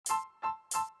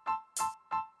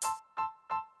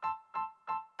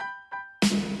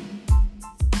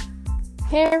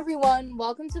Hey everyone,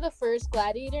 welcome to the first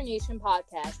Gladiator Nation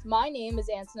podcast. My name is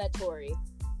Antoinette Torrey.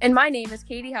 And my name is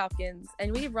Katie Hopkins,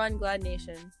 and we run Glad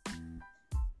Nation.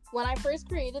 When I first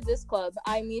created this club,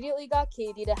 I immediately got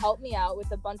Katie to help me out with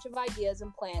a bunch of ideas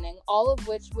and planning, all of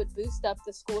which would boost up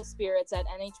the school spirits at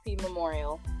NHP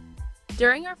Memorial.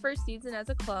 During our first season as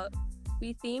a club,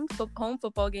 we themed home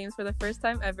football games for the first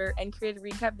time ever and created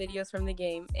recap videos from the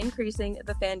game, increasing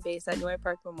the fan base at Noy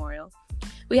Park Memorial.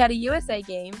 We had a USA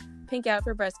game, Pink Out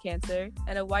for breast cancer,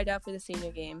 and a white out for the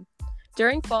senior game.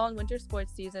 During fall and winter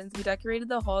sports seasons, we decorated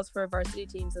the halls for our varsity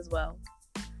teams as well.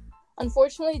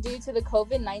 Unfortunately, due to the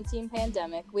COVID-19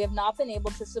 pandemic, we have not been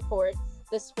able to support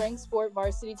the spring sport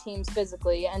varsity teams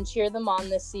physically and cheer them on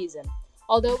this season.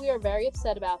 Although we are very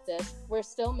upset about this, we're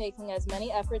still making as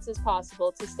many efforts as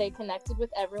possible to stay connected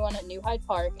with everyone at New Hyde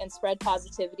Park and spread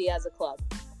positivity as a club.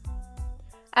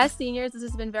 As seniors, this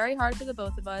has been very hard for the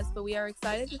both of us, but we are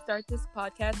excited to start this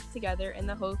podcast together in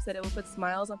the hopes that it will put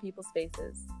smiles on people's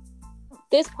faces.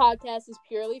 This podcast is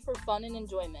purely for fun and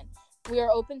enjoyment. We are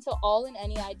open to all and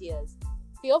any ideas.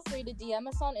 Feel free to DM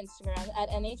us on Instagram at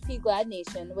NHP Glad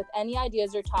Nation with any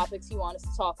ideas or topics you want us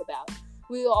to talk about.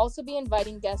 We will also be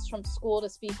inviting guests from school to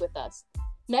speak with us.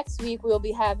 Next week, we will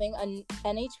be having an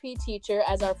NHP teacher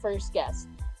as our first guest.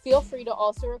 Feel free to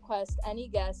also request any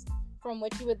guest from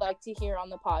which you would like to hear on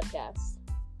the podcast.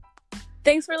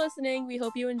 Thanks for listening. We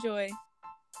hope you enjoy.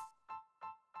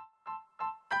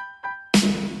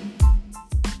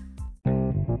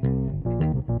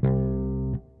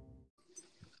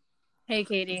 Hey,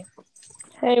 Katie.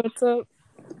 Hey, what's up?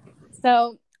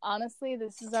 So, honestly,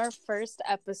 this is our first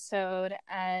episode,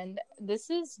 and this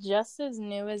is just as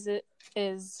new as it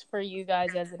is for you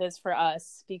guys as it is for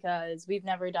us, because we've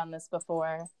never done this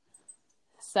before.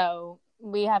 So,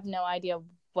 we have no idea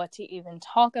what to even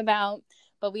talk about,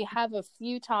 but we have a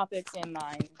few topics in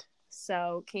mind.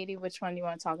 So, Katie, which one do you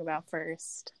want to talk about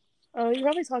first? Oh, you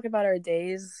probably talk about our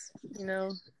days,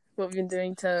 what we've been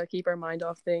doing to keep our mind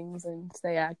off things and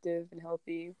stay active and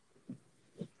healthy.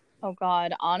 Oh,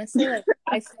 God. Honestly,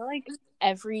 I feel like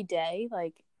every day,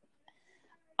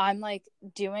 I'm,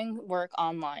 doing work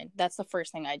online. That's the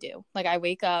first thing I do. I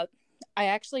wake up. I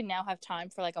actually now have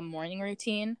time for, a morning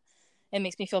routine. It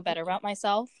makes me feel better about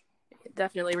myself.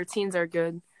 Definitely. Routines are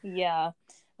good. Yeah.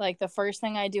 The first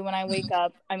thing I do when I wake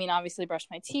up, obviously brush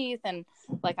my teeth, and,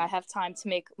 I have time to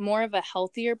make more of a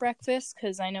healthier breakfast,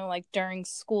 because I know, during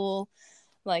school,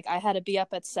 I had to be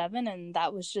up at 7, and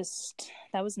that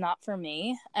was not for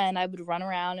me. And I would run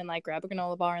around and, grab a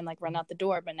granola bar and, run out the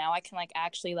door. But now I can,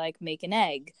 actually, make an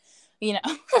egg,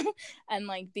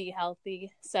 and, be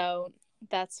healthy. So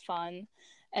that's fun.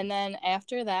 And then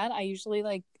after that, I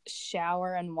usually,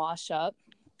 shower and wash up.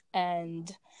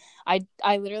 And I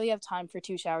literally have time for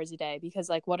 2 showers a day, because,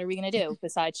 what are we going to do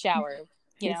besides shower?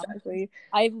 Exactly.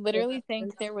 I literally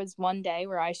think there was one day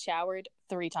where I showered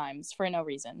 3 times for no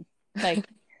reason. Because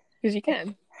you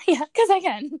can. Yeah, because I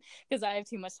can. Because I have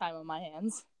too much time on my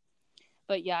hands.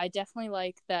 But yeah, I definitely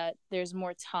like that there's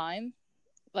more time,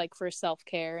 for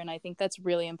self-care. And I think that's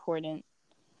really important,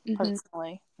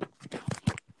 personally.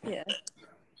 Yeah.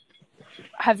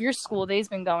 Have your school days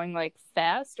been going,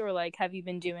 fast? Or, have you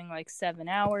been doing, 7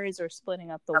 hours or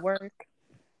splitting up the work?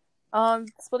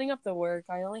 Splitting up the work.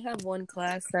 I only have one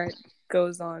class that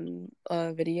goes on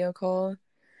a video call.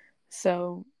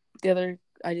 So the other,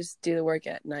 I just do the work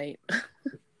at night.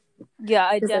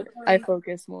 Yeah, I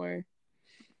focus more.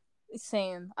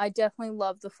 Same. I definitely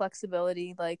love the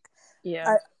flexibility.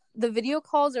 Yeah. The video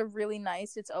calls are really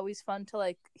nice. It's always fun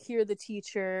to hear the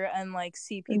teacher and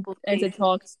see people and to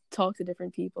talk to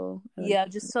different people. Yeah,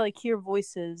 just to hear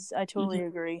voices. I totally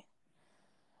agree.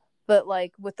 But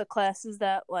with the classes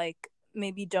that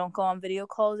maybe don't go on video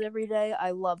calls every day,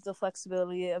 I love the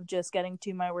flexibility of just getting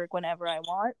to my work whenever I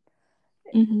want.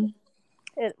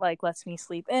 It lets me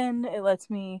sleep in. It lets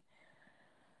me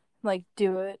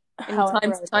do it.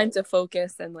 Time to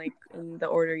focus and in the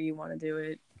order you want to do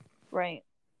it. Right.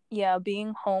 Yeah,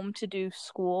 being home to do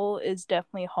school is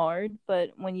definitely hard, but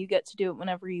when you get to do it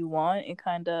whenever you want, it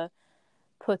kind of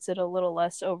puts it a little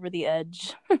less over the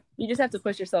edge. You just have to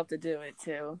push yourself to do it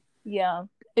too. Yeah,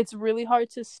 it's really hard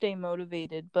to stay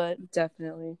motivated, but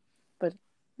definitely. But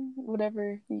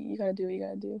whatever, you gotta do what you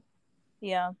gotta do.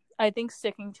 Yeah, I think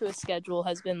sticking to a schedule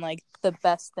has been the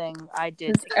best thing I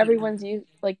did. Everyone's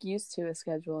used to a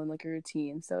schedule and a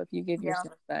routine, so if you give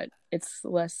yourself that, it's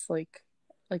less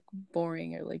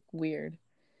boring or weird.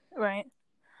 Right.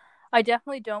 I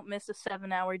definitely don't miss a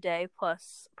 7-hour day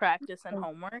plus practice and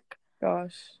homework.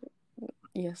 Gosh.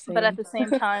 Yes. But at the same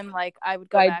time, I would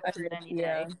go back to it any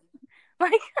day.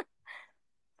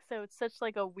 So it's such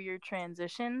a weird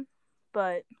transition,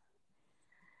 but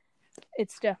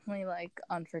It's definitely like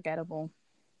unforgettable.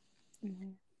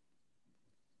 Mm-hmm.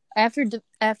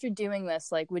 After doing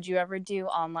this, like, would you ever do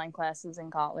online classes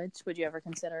in college? Would you ever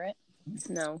consider it?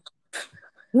 No.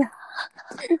 Yeah.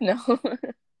 No.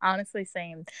 Honestly,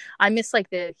 same. I miss like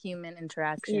the human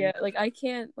interaction. Yeah, like I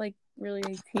can't like really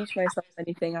teach myself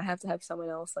anything. I have to have someone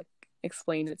else like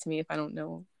explain it to me if I don't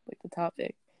know like the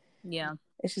topic. Yeah.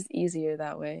 It's just easier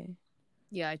that way.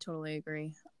 Yeah, I totally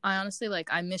agree. I honestly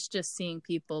I miss just seeing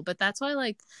people, but that's why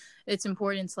like it's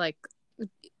important to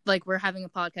like we're having a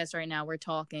podcast right now, we're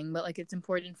talking, but like it's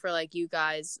important for like you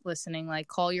guys listening, like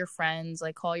call your friends,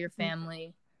 like call your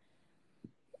family.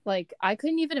 Like I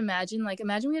couldn't even imagine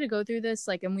we had to go through this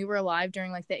like and we were alive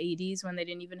during like the 80s when they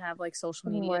didn't even have like social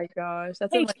Oh media. my gosh,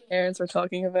 that's what my parents were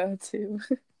talking about too.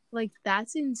 Like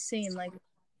that's insane. Like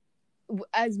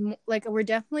like we're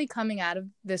definitely coming out of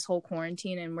this whole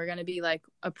quarantine and we're going to be like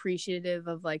appreciative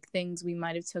of like things we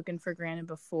might have taken for granted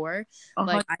before.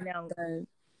 Like I know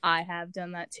I have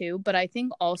done that too, but I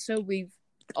think also we've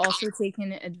also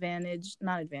taken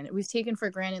we've taken for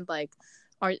granted like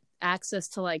our access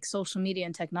to like social media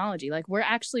and technology. Like we're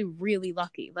actually really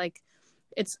lucky. Like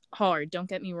it's hard, don't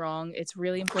get me wrong. It's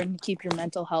really important to keep your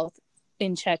mental health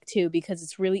in check too, because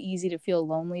it's really easy to feel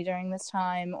lonely during this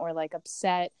time or like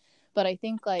upset. But I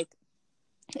think like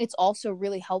it's also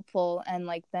really helpful and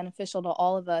like beneficial to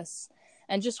all of us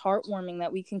and just heartwarming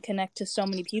that we can connect to so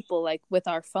many people like with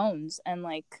our phones, and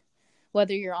like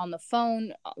whether you're on the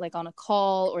phone like on a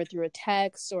call or through a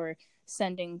text or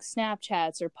sending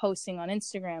Snapchats or posting on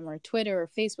Instagram or Twitter or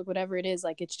Facebook, whatever it is,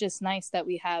 like it's just nice that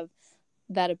we have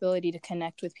that ability to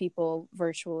connect with people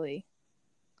virtually.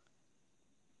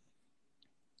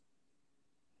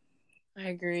 I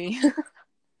agree.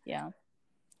 Yeah.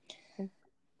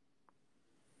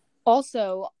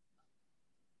 Also,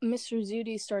 Mr.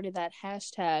 Zudi started that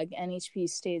hashtag NHP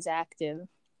stays active.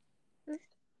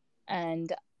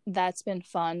 And that's been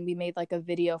fun. We made like a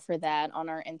video for that on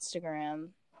our Instagram.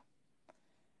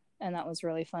 And that was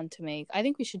really fun to make. I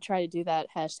think we should try to do that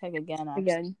hashtag again.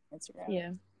 Instagram.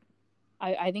 Yeah.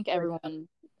 I think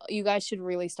you guys should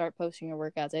really start posting your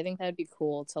workouts. I think that'd be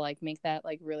cool to like make that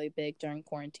like really big during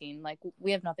quarantine. Like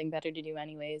we have nothing better to do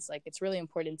anyways. Like it's really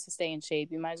important to stay in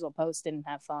shape. You might as well post it and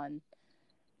have fun.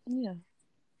 Yeah.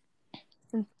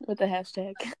 With the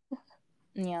hashtag.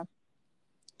 Yeah.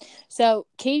 So,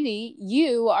 Katie,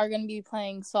 you are going to be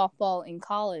playing softball in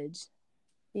college.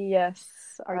 Yes.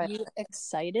 Are you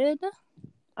excited?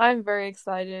 I'm very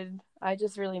excited. I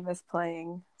just really miss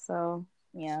playing. So,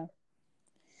 yeah.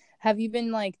 Have you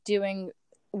been like doing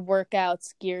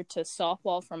workouts geared to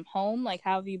softball from home? Like,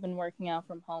 how have you been working out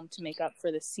from home to make up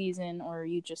for the season, or are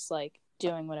you just like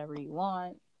doing whatever you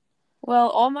want? Well,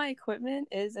 all my equipment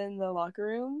is in the locker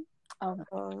room.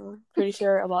 Pretty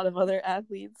sure a lot of other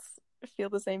athletes feel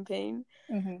the same pain.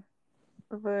 Mm-hmm.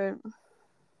 But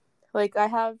like I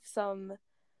have some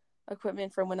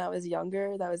equipment from when I was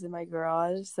younger that was in my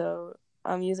garage, so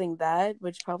I'm using that,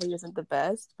 which probably isn't the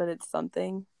best, but it's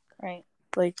something. Right.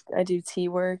 Like I do T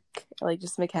work, like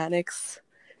just mechanics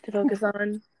to focus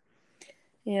on.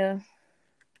 Yeah.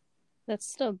 That's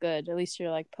still good. At least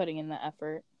you're like putting in the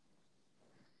effort.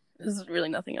 There's really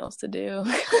nothing else to do.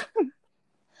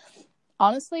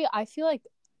 Honestly, I feel like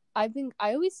I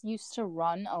always used to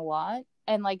run a lot,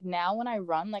 and like now when I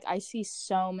run, like I see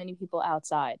so many people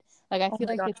outside. Like I feel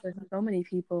like there's so many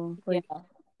people. Like, yeah,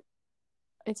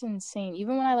 it's insane.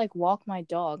 Even when I like walk my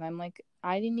dog, I'm like,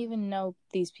 I didn't even know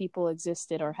these people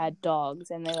existed or had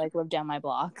dogs, and they like lived down my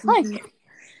block. Like,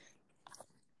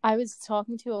 I was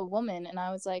talking to a woman, and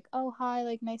I was like, "Oh, hi,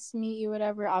 like nice to meet you,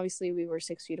 whatever." Obviously, we were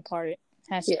 6 feet apart.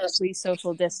 Please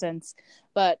social distance.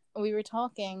 But we were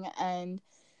talking, and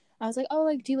I was like, "Oh,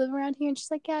 like, do you live around here?" And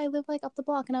she's like, "Yeah, I live like up the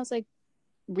block." And I was like,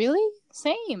 "Really?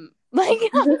 Same." Like,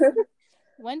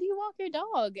 when do you walk your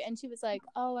dog? And she was like,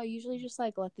 "Oh, I usually just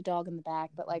like let the dog in the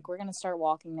back, but like we're gonna start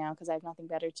walking now because I have nothing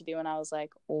better to do." And I was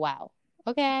like, "Wow,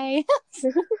 okay."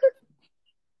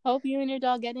 Hope you and your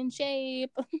dog get in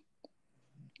shape.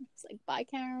 It's like, bye,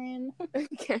 Karen.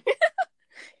 Okay.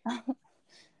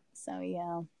 So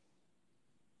yeah.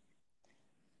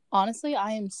 Honestly,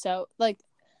 I am so like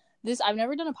this. I've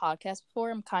never done a podcast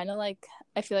before. I'm kind of like,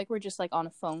 I feel like we're just like on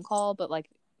a phone call, but like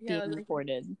being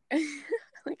recorded.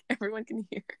 Like everyone can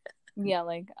hear. Yeah,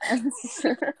 like I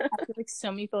feel like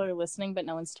so many people are listening, but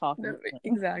no one's talking. No,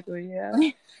 exactly, yeah.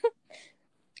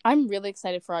 I'm really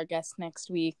excited for our guest next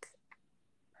week.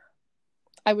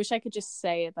 I wish I could just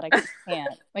say it, but I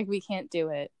can't. Like, we can't do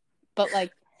it. But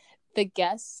like, the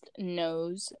guest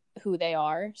knows who they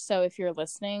are. So if you're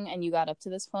listening and you got up to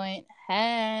this point,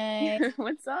 hey,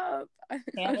 what's up?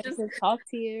 Can't wait to talk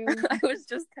to you. I was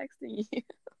just texting you.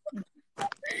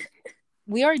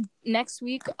 We are next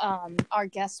week. Our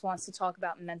guest wants to talk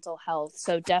about mental health,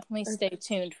 so definitely stay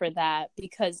tuned for that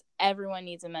because everyone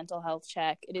needs a mental health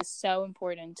check. It is so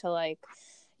important to like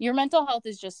your mental health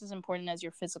is just as important as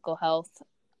your physical health,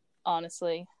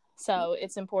 honestly. So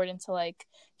it's important to like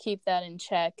keep that in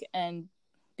check and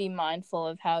be mindful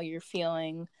of how you're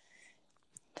feeling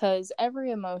because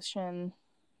every emotion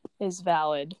is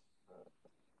valid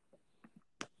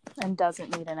and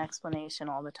doesn't need an explanation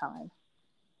all the time.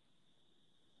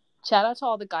 Shout out to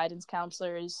all the guidance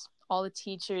counselors, all the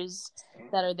teachers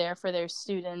that are there for their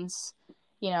students,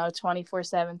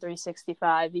 24/7,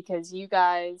 365, because you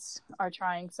guys are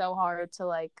trying so hard to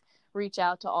like reach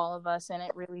out to all of us, and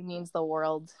it really means the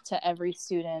world to every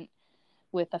student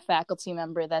with a faculty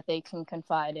member that they can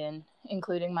confide in,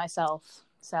 including myself.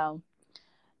 So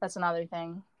that's another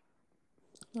thing.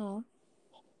 Oh,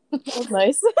 that's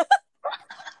nice.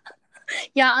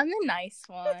 Yeah, I'm the nice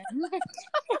one.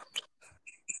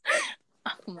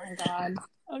 Oh my god.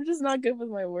 I'm just not good with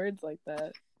my words like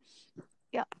that.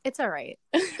 Yeah, it's all right.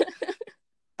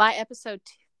 By episode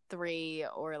 3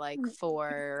 or like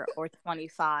 4 or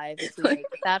 25, if we make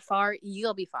it that far,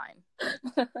 you'll be fine.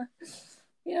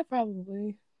 Yeah,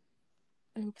 probably.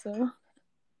 I hope so.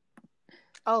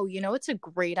 Oh, it's a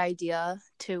great idea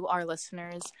to our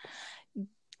listeners.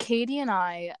 Katie and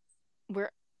I,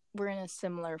 we're in a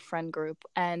similar friend group,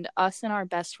 and us and our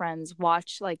best friends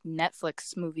watch like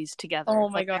Netflix movies together. Oh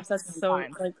my like, gosh, that's so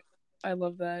like I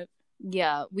love that.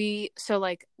 Yeah, we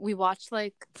watched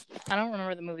like I don't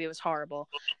remember the movie, it was horrible.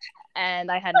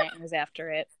 And I had nightmares after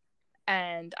it.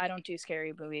 And I don't do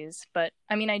scary movies, but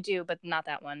I mean I do, but not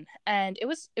that one. And it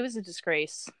was a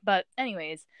disgrace. But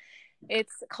anyways,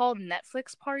 it's called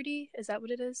Netflix Party. Is that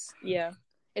what it is? Yeah.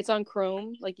 It's on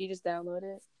Chrome, like you just download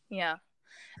it. Yeah.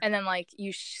 And then like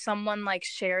someone like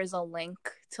shares a link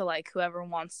to like whoever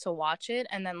wants to watch it,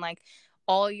 and then like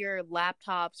all your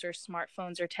laptops or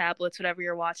smartphones or tablets, whatever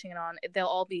you're watching it on, they'll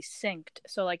all be synced.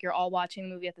 So like you're all watching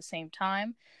the movie at the same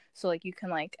time. So like you can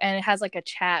like, and it has like a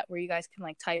chat where you guys can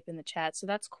like type in the chat. So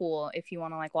that's cool if you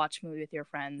want to like watch a movie with your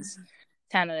friends.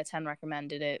 10 out of 10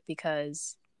 recommended it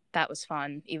because that was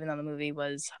fun, even though the movie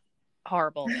was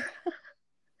horrible.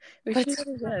 We should do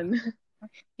it again.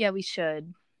 Yeah, we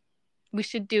should. We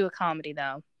should do a comedy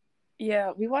though.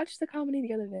 Yeah, we watched the comedy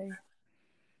the other day.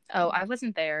 Oh, I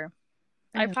wasn't there.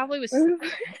 I probably was.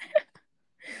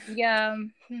 Yeah,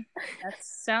 that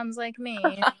sounds like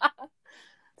me.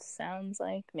 Sounds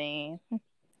like me.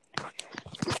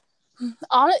 You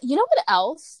know what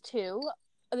else too?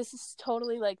 This is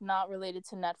totally like not related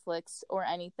to Netflix or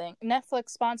anything. Netflix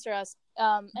sponsor us.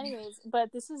 Anyways,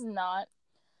 but this is not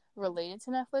related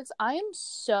to Netflix. I am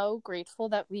so grateful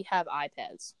that we have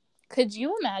iPads. Could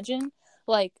you imagine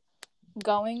like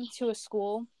going to a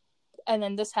school and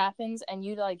then this happens and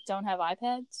you like don't have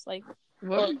iPads? Like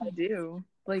what would you do?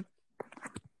 Like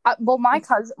well,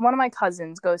 one of my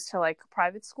cousins goes to like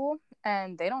private school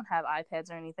and they don't have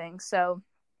iPads or anything. So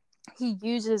he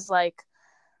uses like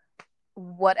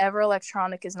whatever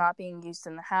electronic is not being used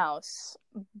in the house,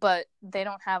 but they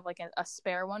don't have like a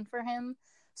spare one for him.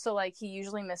 So like he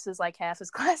usually misses like half his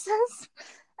classes,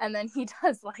 and then he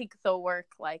does like the work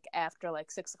like after like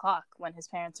 6:00 when his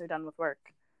parents are done with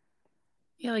work.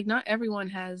 Yeah, like not everyone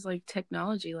has like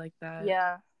technology like that.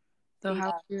 Yeah. So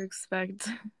how do you expect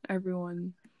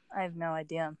everyone? I have no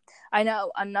idea. I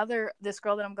know this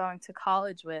girl that I'm going to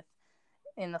college with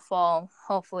in the fall.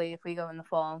 Hopefully, if we go in the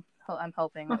fall, I'm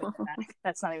hoping that we go back.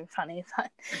 That's not even funny,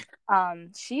 but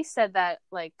she said that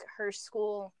like her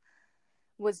school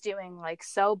was doing like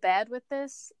so bad with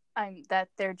this, that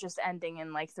they're just ending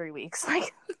in like 3 weeks.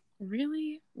 Like,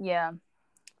 really? Yeah,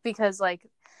 because like,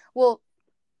 well,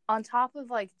 on top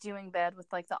of like doing bad with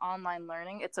like the online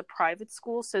learning, it's a private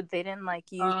school, so they didn't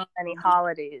like use any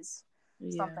holidays,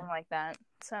 something like that.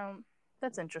 So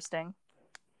that's interesting.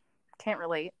 Can't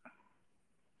relate.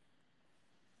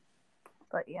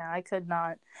 But yeah, I could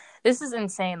not. This is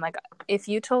insane. Like, if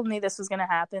you told me this was going to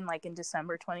happen, like, in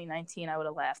December 2019, I would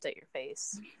have laughed at your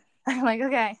face. I'm like,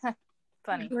 okay,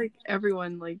 funny. Like,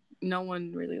 everyone, like, no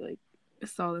one really, like,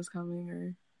 saw this coming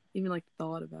or even, like,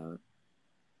 thought about.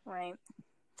 Right.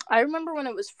 I remember when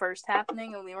it was first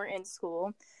happening and we were in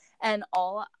school, and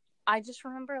I just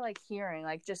remember, like, hearing,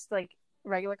 like, just, like,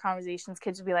 regular conversations,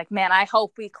 kids would be like, man, I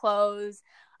hope we close.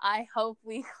 I hope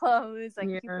we close. Like,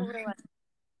 people were like,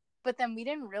 but then we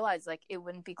didn't realize like it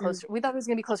wouldn't be close. We thought it was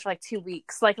gonna be close for like 2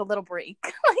 weeks, like a little break.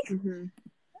 Like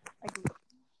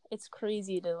it's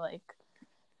crazy to like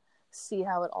see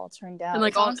how it all turned out. And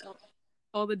like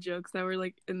all the jokes that were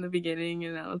like in the beginning,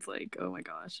 and now it's like, oh my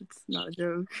gosh, it's not a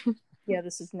joke. Yeah,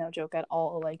 this is no joke at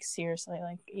all. Like, seriously,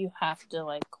 like, you have to,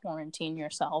 like, quarantine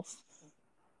yourself.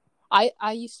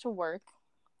 I used to work,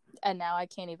 and now I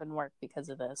can't even work because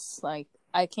of this. Like,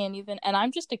 I can't even, and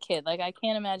I'm just a kid. Like, I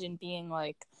can't imagine being,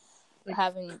 like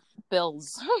having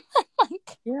bills.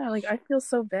 Like, yeah, like, I feel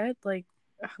so bad. Like,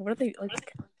 what are they,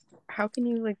 like, how can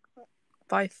you, like,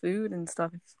 buy food and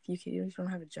stuff if you don't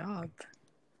have a job?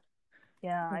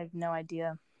 yeah, I have no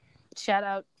idea. Shout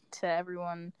out to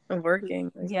everyone. I'm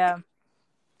working. Like, Yeah.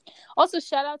 Also,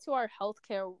 shout out to our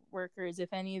healthcare workers.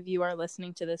 If any of you are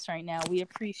listening to this right now, we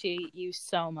appreciate you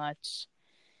so much.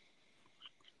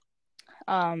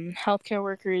 Healthcare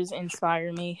workers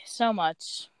inspire me so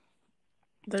much.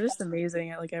 they're just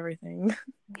amazing at, like, everything.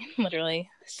 Literally.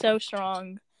 So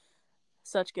strong.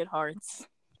 Such good hearts.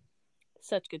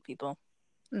 Such good people.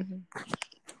 Mm-hmm.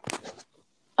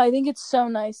 I think it's so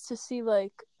nice to see,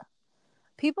 like,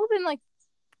 people have been, like,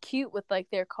 cute with, like,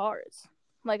 their cars.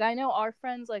 Like, I know our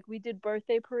friends, like, we did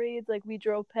birthday parades. Like, we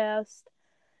drove past,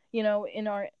 you know, in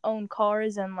our own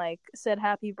cars and, like, said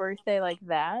happy birthday like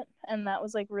that. And that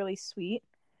was, like, really sweet.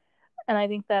 And I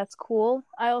think that's cool.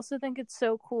 I also think it's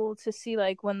so cool to see,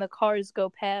 like, when the cars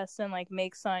go past and, like,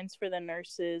 make signs for the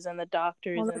nurses and the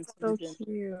doctors and That's so surgeons.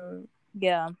 cute.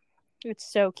 Yeah,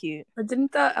 it's so cute. But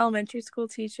didn't the elementary school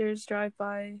teachers drive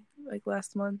by, like,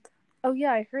 last month? Oh,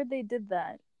 yeah, I heard they did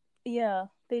that. Yeah,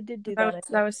 they did do that.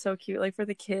 That was so cute. Like, for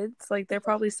the kids, like, they're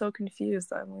probably so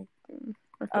confused. I'm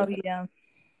like, Oh, yeah.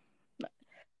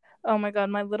 Oh, my God,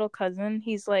 my little cousin,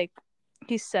 he's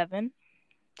 7.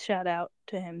 Shout out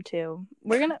to him, too.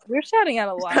 We're shouting out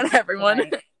a lot. Not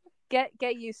everyone. Get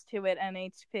used to it,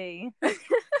 NHP.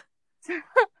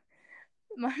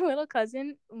 My little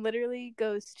cousin literally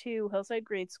goes to Hillside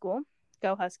Grade School.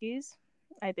 Go Huskies.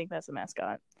 I think that's the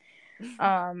mascot.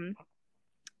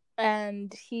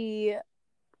 And he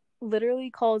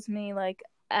literally calls me, like,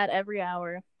 at every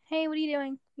hour. Hey, what are you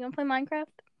doing? You want to play Minecraft?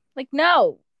 Like,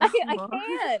 no, I can't.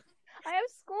 I have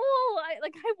school. I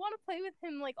want to play with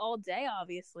him, like, all day,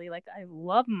 obviously. Like, I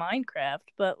love Minecraft,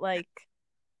 but, like,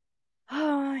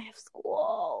 I have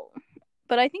school.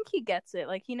 But I think he gets it.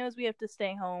 Like, he knows we have to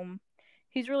stay home.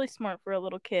 He's really smart for a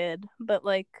little kid. But,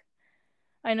 like,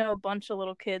 I know a bunch of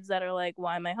little kids that are like,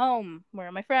 why am I home? Where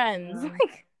are my friends? Yeah.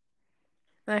 Like,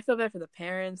 and I feel bad for the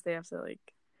parents. They have to, like,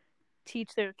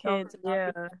 teach their kids.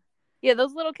 Yeah,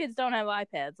 those little kids don't have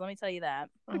iPads. Let me tell you that.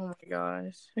 Oh my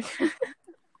gosh.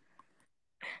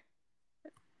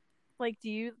 Like,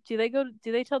 do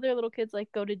they tell their little kids,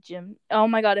 like, go to gym? Oh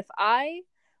my God, if I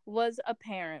was a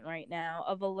parent right now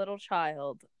of a little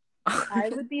child,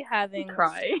 I would be having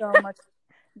Cry. so much.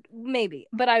 Maybe,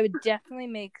 but I would definitely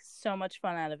make so much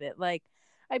fun out of it. Like,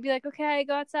 I'd be like, okay,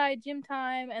 go outside, gym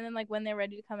time, and then, like, when they're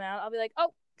ready to come out, I'll be like,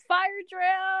 oh, fire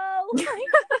drill. Like,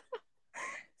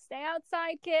 stay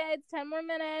outside, kids, 10 more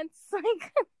minutes.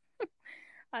 Like,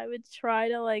 I would try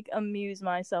to, like, amuse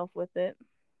myself with it.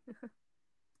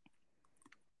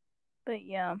 But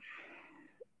yeah,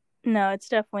 no, it's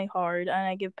definitely hard, and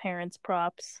I give parents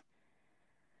props.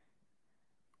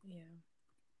 Yeah.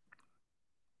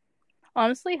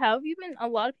 Honestly, how have you been? A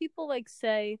lot of people, like,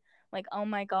 say, like, oh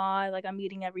my God, like, I'm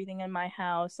eating everything in my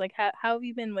house. Like, how have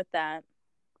you been with that?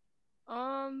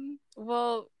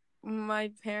 Well,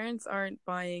 my parents aren't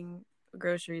buying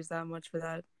groceries that much for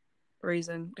that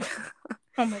reason.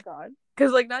 Oh my God.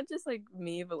 Because, like, not just, like,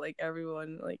 me, but, like,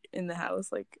 everyone, like, in the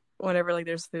house, like, whenever, like,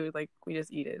 there's food, like, we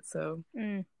just eat it, so.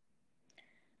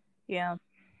 Yeah.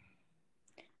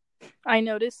 I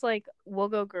noticed, like, we'll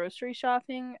go grocery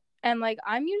shopping, and, like,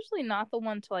 I'm usually not the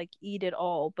one to, like, eat it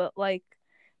all, but, like,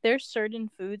 there's certain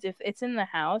foods, if it's in the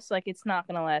house, like, it's not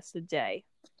gonna last a day.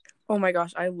 Oh my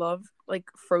gosh, I love, like,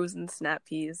 frozen snap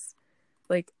peas.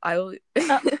 Like, I'll...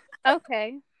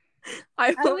 Okay.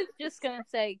 I was just gonna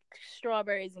say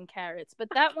strawberries and carrots, but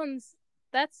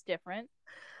that's different.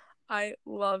 I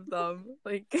love them.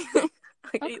 Like, I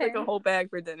eat, like, a whole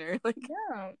bag for dinner. Like,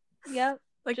 yeah. Yep.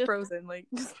 Like, just frozen, like.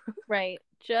 Right.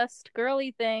 Just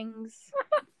girly things.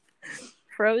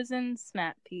 Frozen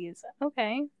snap peas.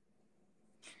 Okay.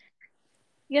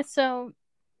 Yeah, so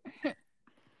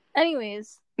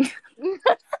anyways.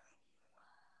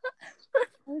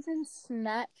 Frozen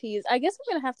snap peas. I guess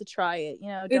I'm gonna have to try it, you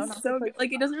know. It's so good.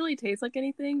 Like, it doesn't really taste like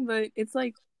anything, but it's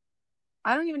like,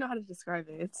 I don't even know how to describe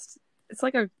it. It's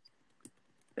like a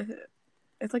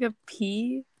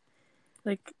pea,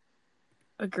 like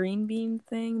a green bean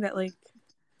thing that, like,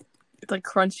 it's like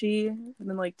crunchy and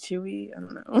then, like, chewy. I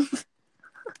don't know.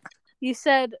 You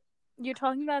said you're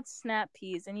talking about snap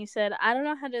peas, and you said I don't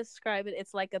know how to describe it.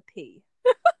 It's like a pea.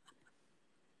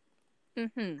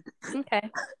 Okay.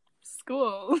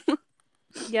 School.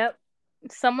 Yep.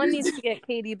 Someone needs to get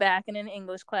Katie back in an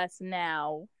English class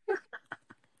now.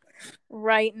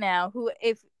 Right now. Who,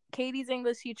 if Katie's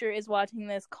English teacher is watching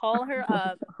this, call her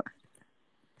up.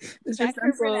 Check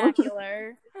her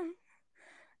vernacular.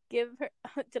 Give her.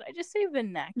 Did I just say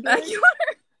vernacular?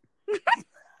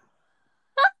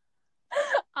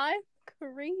 I'm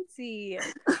crazy.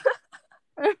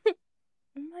 Oh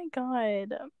my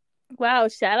god. Wow,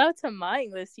 shout out to my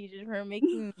English teacher for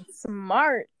making me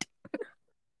smart.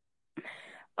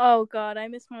 Oh god, I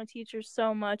miss my teachers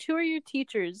so much. Who are your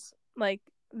teachers like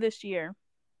this year?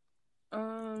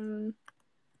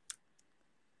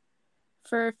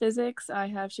 For physics, I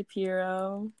have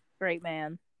Shapiro. Great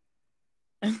man.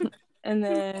 And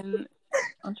then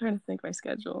I'm trying to think my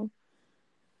schedule.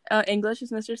 English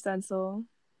is Mr. Stencil.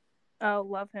 Oh,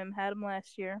 love him. Had him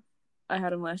last year. I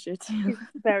had him last year too. He's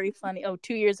very funny. Oh,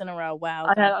 2 years in a row.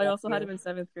 Wow. I also had him in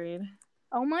 7th grade.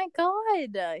 Oh my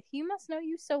god. He must know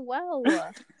you so well.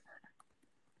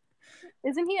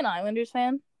 Isn't he an Islanders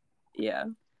fan? Yeah.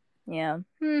 Yeah.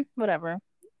 Whatever.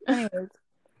 Anyways.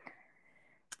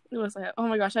 Who else I have? Oh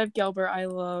my gosh, I have Gelber. I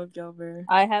love Gelber.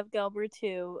 I have Gelber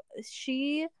too.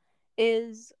 She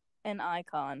is an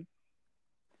icon.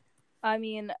 I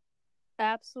mean,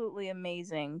 absolutely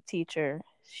amazing teacher.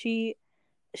 She's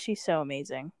so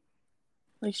amazing.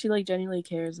 Like, she like genuinely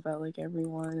cares about like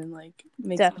everyone and like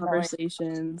makes Definitely.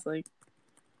 conversations. Like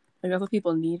that's what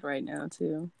people need right now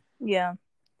too. Yeah.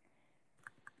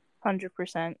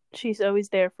 100%. She's always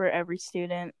there for every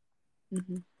student.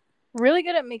 Mm-hmm. Really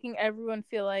good at making everyone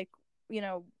feel like, you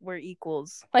know, we're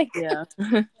equals. Like, yeah.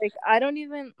 Like, I don't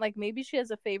even, like, maybe she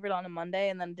has a favorite on a Monday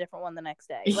and then a different one the next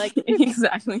day. Like,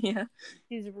 exactly, yeah.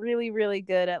 She's really, really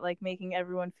good at, like, making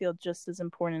everyone feel just as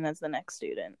important as the next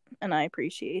student. And I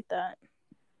appreciate that.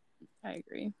 I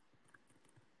agree.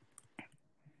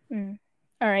 All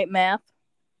right, math.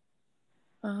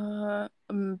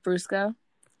 Brusca.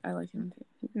 I like him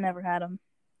too. Never had him.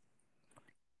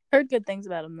 Heard good things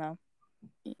about him, though.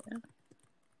 Yeah.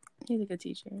 He's a good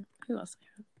teacher. Who else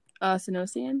do I have?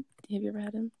 Sinosian. Have you ever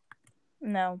had him?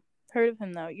 No. Heard of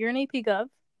him, though. You're an AP Gov?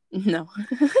 No.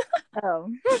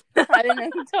 Oh. I didn't know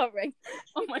you taught right.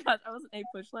 Oh my gosh, I was an A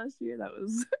push last year. That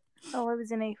was... Oh, I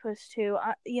was an A push too.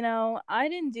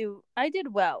 I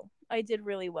did well. I did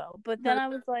really well. But then I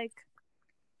was like,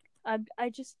 I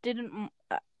just didn't...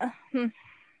 I'm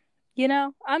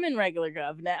in regular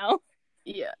Gov now.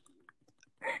 Yeah.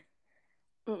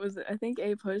 What was it? I think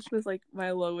A push was like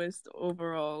my lowest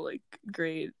overall like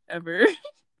grade ever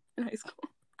in high school.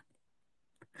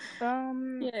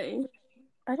 Yay.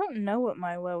 I don't know what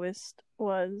my lowest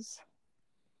was.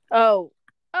 Oh,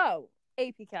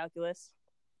 AP Calculus.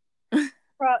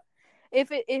 If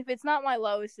it's not my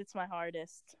lowest, it's my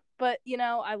hardest. But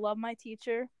I love my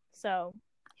teacher, so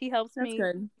he helps me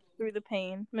through the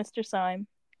pain, Mr. Syme.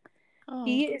 Oh.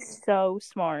 He is so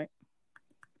smart.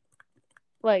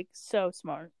 Like, so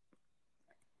smart.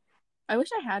 I wish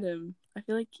I had him. I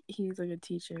feel like he's a good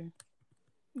teacher.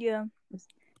 Yeah.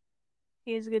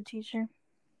 He is a good teacher.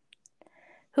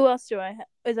 Who else do I have?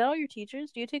 Is that all your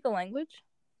teachers? Do you take a language?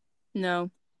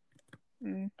 No.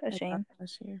 A shame.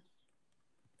 Last year.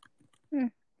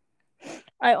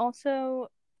 I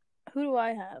also... Who do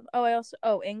I have?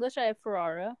 English, I have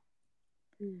Ferrara.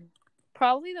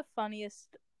 Probably the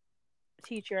funniest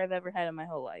teacher I've ever had in my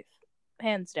whole life.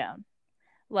 Hands down.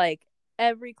 Like,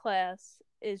 every class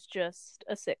is just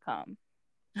a sitcom.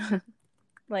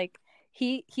 Like,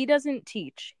 he doesn't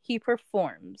teach. He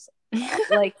performs.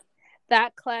 Like,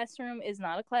 that classroom is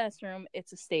not a classroom.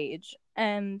 It's a stage.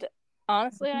 And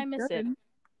honestly, I miss it.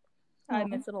 I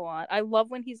miss it a lot. I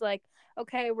love when he's like,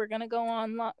 okay, we're gonna go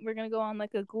on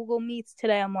like a Google Meets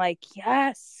today. I'm like,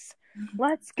 yes,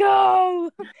 let's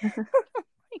go. Like,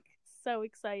 so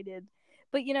excited.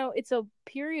 But it's a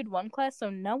period 1 class, so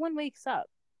no one wakes up.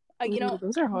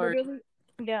 Those are hard.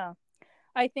 Yeah.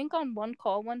 I think on one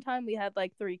call one time we had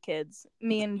like 3 kids.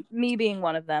 Me being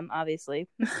one of them, obviously.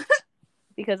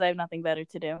 Because I have nothing better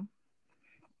to do.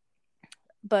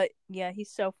 But yeah,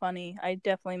 he's so funny. I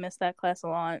definitely miss that class a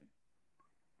lot.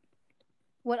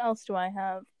 What else do I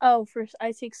have? Oh, first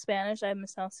I take Spanish. I have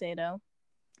Miss Salcedo.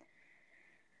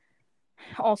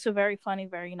 Also very funny,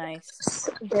 very nice.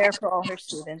 There for all her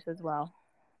students as well.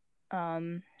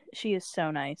 She is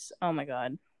so nice. Oh my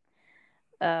god.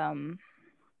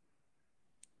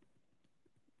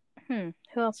 Who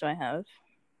else do I have?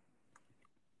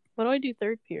 What do I do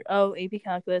third period? Oh, AP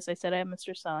Calculus. I said I have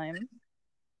Mr. Syme.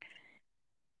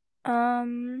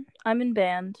 I'm in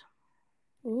band.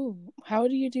 Ooh, how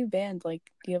do you do band? Like,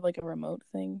 do you have like a remote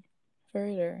thing for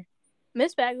it, or?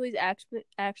 Miss Bagley's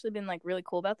actually been like really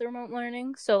cool about the remote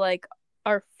learning. So like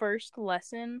our first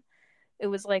lesson, it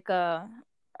was like I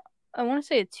want to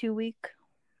say a 2-week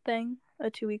thing,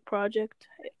 a 2-week project.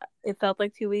 It felt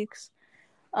like 2 weeks.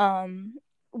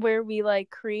 Where we like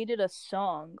created a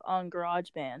song on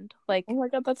GarageBand. Like, Oh my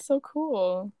god, that's so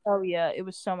cool. oh yeah, it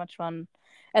was so much fun.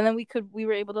 And then we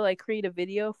were able to like create a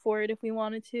video for it if we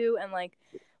wanted to, and like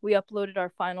we uploaded our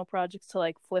final projects to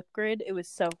like Flipgrid. It was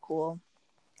so cool.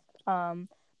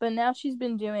 But now she's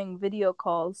been doing video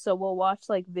calls, so we'll watch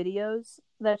like videos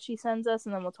that she sends us,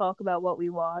 and then we'll talk about what we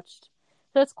watched.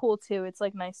 That's cool too. It's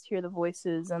like nice to hear the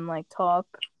voices and like talk.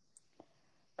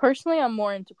 Personally, I'm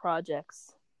more into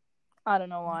projects. I don't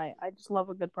know why. I just love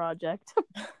a good project.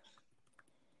 I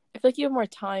feel like you have more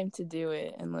time to do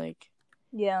it, and like,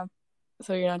 yeah.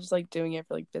 so you're not just like doing it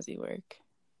for like busy work.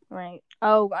 Right.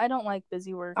 Oh, I don't like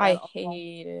busy work. I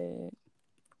hate it.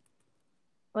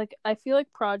 Like, I feel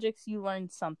like projects, you learn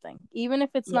something. Even if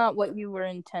it's not what you were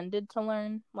intended to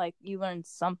learn, like, you learn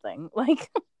something.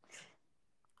 Like,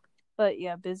 but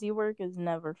yeah, busy work is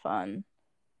never fun.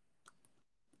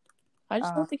 I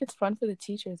just don't think it's fun for the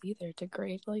teachers either to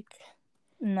grade, like.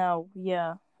 No,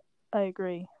 yeah, I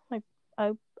agree. Like,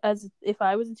 if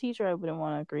I was a teacher, I wouldn't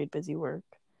want to grade busy work.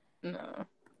 No.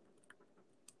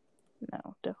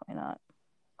 No, definitely not.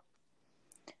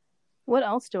 What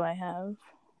else do I have?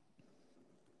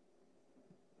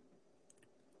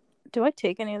 Do I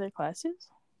take any other classes?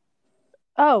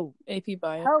 Oh, AP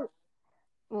Bio. oh,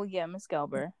 well, yeah, Miss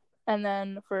Gelber. And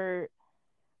then for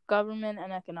government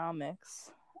and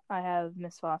economics, I have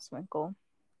Miss Voswinkle.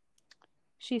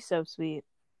 She's so sweet.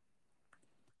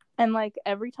 And like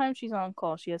every time she's on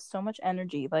call, she has so much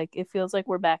energy. Like it feels like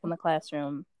we're back in the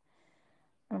classroom.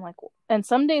 I'm like, and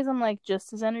some days I'm like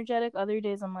just as energetic. Other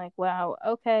days I'm like, wow,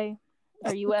 okay.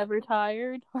 Are you ever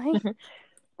tired? Like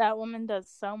that woman does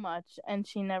so much, and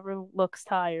she never looks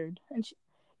tired. And she,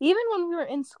 even when we were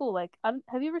in school, like,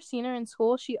 have you ever seen her in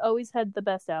school? She always had the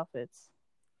best outfits.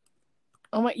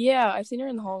 Oh my, yeah, I've seen her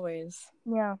in the hallways.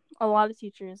 Yeah, a lot of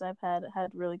teachers I've had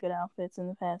really good outfits in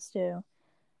the past too.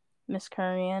 Miss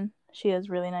Kurian, she has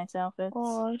really nice outfits.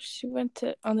 Oh, she went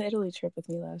on the Italy trip with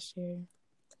me last year.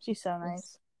 She's so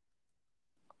nice.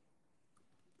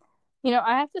 You know,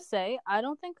 I have to say, I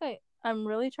don't think I'm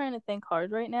really trying to think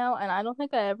hard right now, and I don't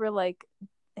think I ever like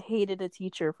hated a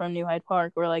teacher from New Hyde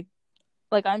Park, or like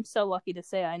I'm so lucky to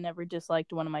say I never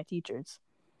disliked one of my teachers.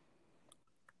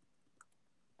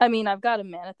 I mean, I've got to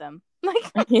mad at them,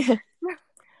 like, yeah,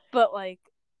 but like,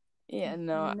 yeah,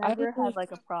 no, I never had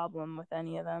like a problem with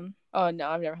any of them. Oh no,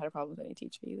 I've never had a problem with any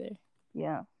teacher either.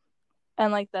 Yeah,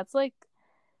 and like that's like,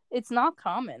 it's not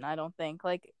common, I don't think,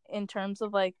 like in terms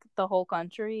of like the whole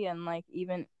country and like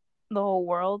even the whole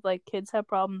world. Like kids have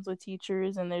problems with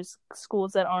teachers, and there's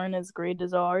schools that aren't as great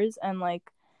as ours, and like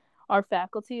our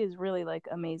faculty is really like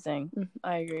amazing.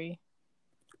 I agree.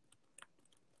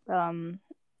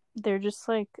 They're just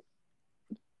like,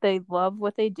 they love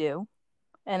what they do,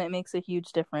 and it makes a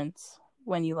huge difference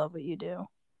when you love what you do.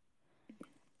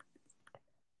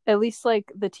 At least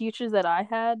like the teachers that I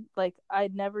had, like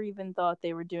I'd never even thought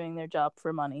they were doing their job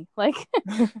for money. Like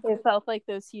it felt like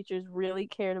those teachers really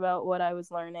cared about what I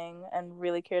was learning and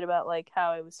really cared about like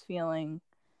how I was feeling.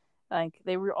 Like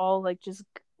they were all like just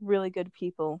really good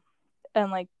people,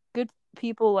 and like good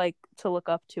people like to look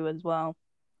up to as well.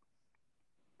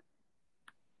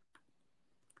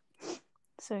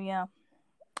 So yeah,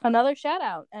 another shout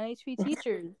out NHP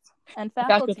teachers and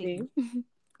faculty.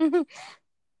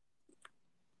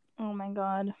 Oh my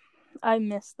god, I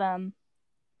miss them.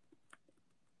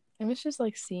 I miss just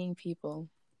like seeing people.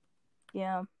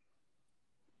 Yeah.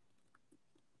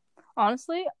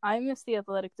 Honestly, I miss the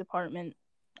athletic department.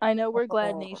 I know we're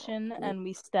Glad Nation and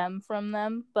we stem from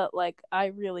them, but like I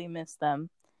really miss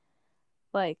them.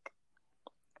 Like,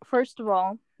 first of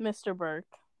all, Mr. Burke,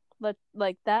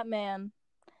 like that man,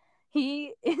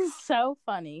 he is so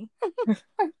funny.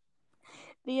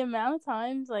 The amount of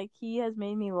times like he has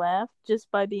made me laugh just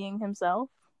by being himself,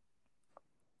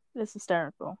 it's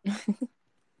hysterical.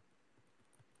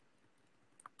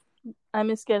 I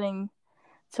miss getting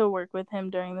to work with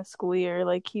him during the school year.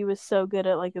 Like he was so good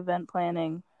at like event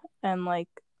planning, and like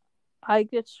I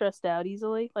get stressed out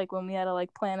easily, like when we had to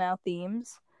like plan out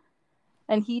themes,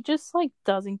 and he just like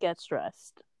doesn't get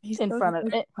stressed. He's in front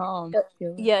of it. Calm.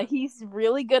 Yeah, he's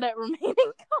really good at remaining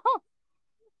calm.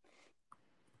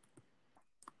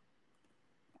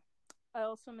 I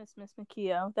also miss Miss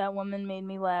Makio. That woman made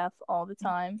me laugh all the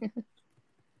time.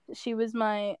 She was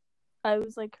I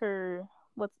was like her,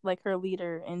 her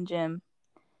leader in gym.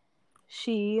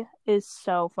 She is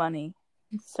so funny.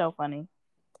 So funny.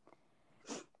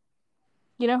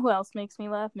 You know who else makes me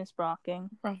laugh? Miss Brocking.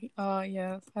 Oh,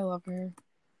 yes. I love her.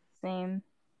 Same.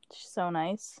 She's so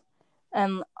nice.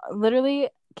 And literally,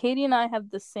 Katie and I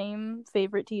have the same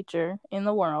favorite teacher in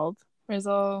the world.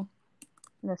 Rizzo.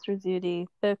 Mr. Zudi,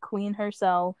 the queen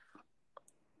herself.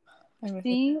 I miss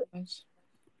her so much.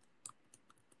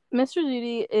 Mr.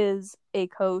 Zudi is a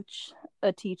coach,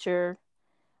 a teacher,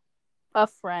 a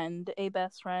friend, a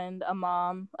best friend, a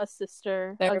mom, a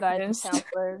sister, a guidance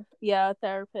counselor, a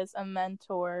therapist, a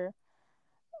mentor.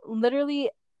 Literally,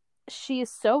 she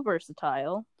is so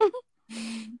versatile.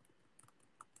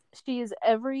 She is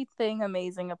everything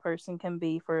amazing a person can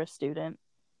be for a student.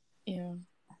 Yeah.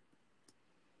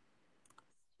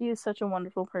 She is such a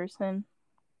wonderful person.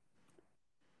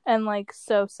 And, like,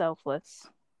 so selfless.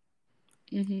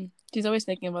 Mm-hmm. She's always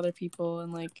thinking of other people,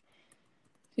 and, like,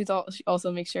 she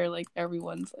also makes sure, like,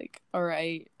 everyone's, like, all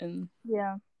right. And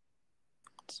yeah.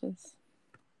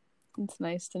 It's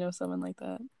nice to know someone like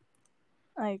that.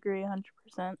 I agree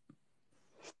 100%.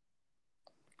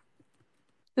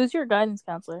 Who's your guidance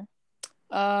counselor?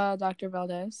 Dr.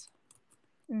 Valdez.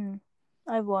 I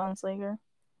have Wanslager.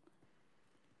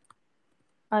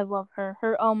 I love her.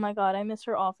 Oh my god, I miss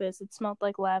her office. It smelled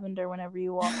like lavender whenever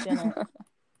you walked in it.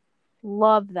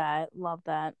 Love that.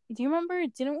 Do you remember,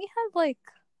 didn't we have, like,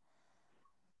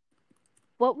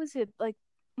 what was it? Like,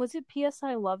 was it P.S.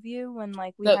 I Love You? When,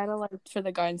 like, we had a, like... For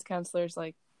the guidance counselors,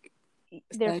 like...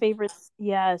 Their favorite...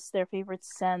 Yes, their favorite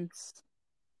scents.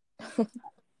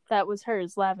 That was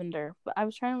hers, lavender. But I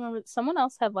was trying to remember... Someone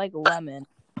else had, like, lemon.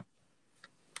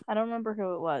 I don't remember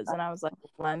who it was. And I was like,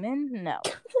 lemon? No.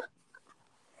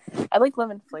 I like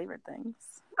lemon flavored things.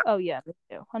 Oh, yeah, me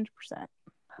too. 100%.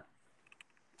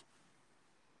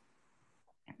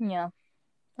 Yeah,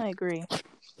 I agree.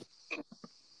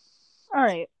 All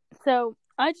right, so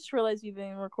I just realized we've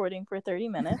been recording for 30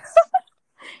 minutes.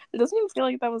 It doesn't even feel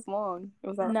like that was long. It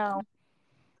was that No.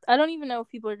 I don't even know if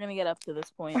people are going to get up to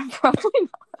this point. Probably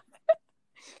not.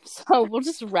 So we'll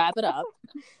just wrap it up.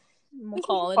 We'll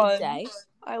call it a day.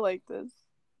 I like this.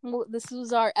 Well, this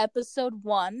was our episode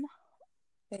 1.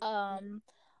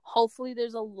 Hopefully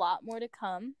there's a lot more to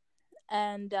come.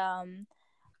 And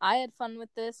I had fun with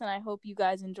this, and I hope you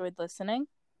guys enjoyed listening.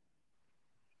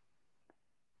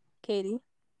 Katie?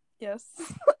 Yes.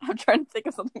 I'm trying to think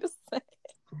of something to say.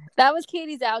 That was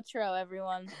Katie's outro,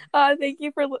 everyone. Thank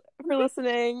you for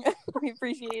listening. We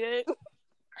appreciate it.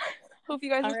 Hope you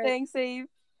guys are staying safe.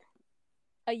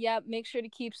 Make sure to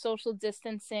keep social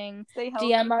distancing. Stay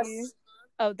healthy. DM us.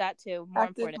 Oh, that too. More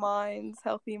active important. Minds,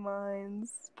 healthy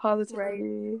minds,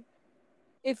 positivity. Right.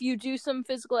 If you do some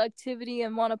physical activity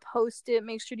and want to post it,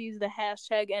 make sure to use the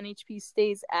hashtag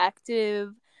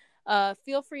NHPStaysActive.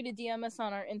 Feel free to DM us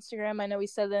on our Instagram. I know we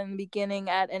said that in the beginning,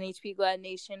 at NHP Glad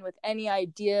Nation, with any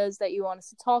ideas that you want us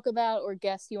to talk about or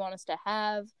guests you want us to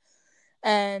have.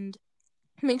 And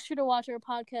make sure to watch our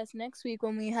podcast next week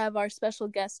when we have our special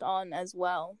guest on as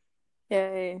well.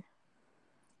 Yay.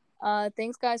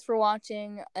 Thanks, guys, for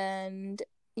watching. And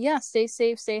yeah, stay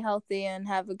safe, stay healthy, and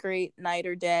have a great night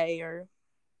or day or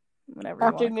whatever.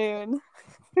 Afternoon.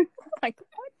 Oh my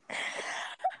God.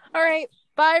 All right.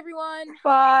 Bye, everyone.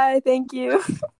 Bye. Thank you.